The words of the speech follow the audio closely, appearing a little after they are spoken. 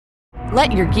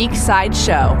Let your geek side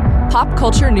show. Pop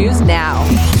culture news now.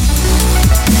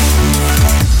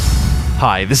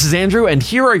 Hi, this is Andrew, and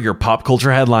here are your pop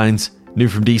culture headlines. New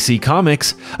from DC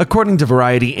Comics, according to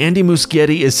Variety, Andy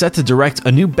Muschietti is set to direct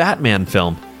a new Batman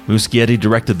film. Muschietti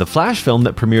directed the Flash film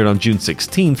that premiered on June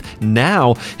 16th.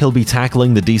 Now he'll be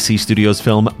tackling the DC Studios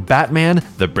film Batman: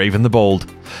 The Brave and the Bold.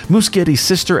 Muschietti's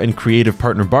sister and creative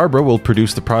partner Barbara will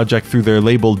produce the project through their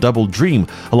label Double Dream,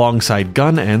 alongside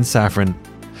Gunn and Safran.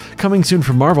 Coming soon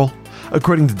from Marvel.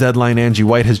 According to Deadline, Angie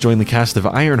White has joined the cast of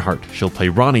Ironheart. She'll play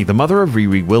Ronnie, the mother of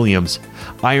Riri Williams.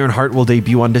 Ironheart will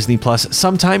debut on Disney Plus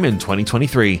sometime in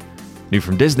 2023. New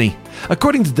from Disney.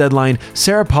 According to Deadline,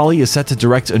 Sarah Polley is set to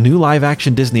direct a new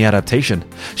live-action Disney adaptation.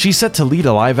 She's set to lead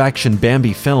a live-action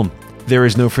Bambi film. There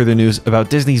is no further news about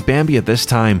Disney's Bambi at this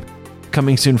time.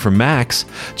 Coming soon from Max,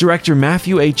 director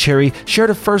Matthew A. Cherry shared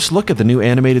a first look at the new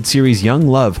animated series Young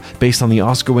Love, based on the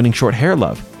Oscar-winning short Hair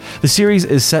Love. The series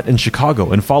is set in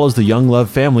Chicago and follows the Young Love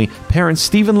family, parents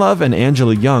Stephen Love and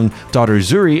Angela Young, daughter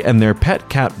Zuri, and their pet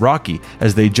cat Rocky,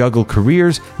 as they juggle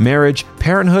careers, marriage,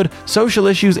 parenthood, social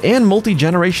issues, and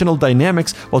multi-generational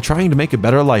dynamics while trying to make a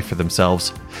better life for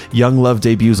themselves. Young Love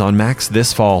debuts on Max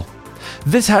this fall.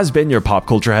 This has been your Pop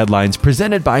Culture Headlines,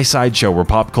 presented by Sideshow, where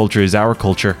pop culture is our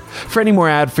culture. For any more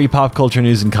ad-free pop culture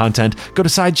news and content, go to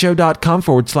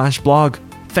sideshow.com/blog.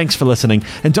 Thanks for listening,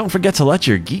 and don't forget to let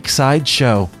your geek side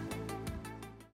show.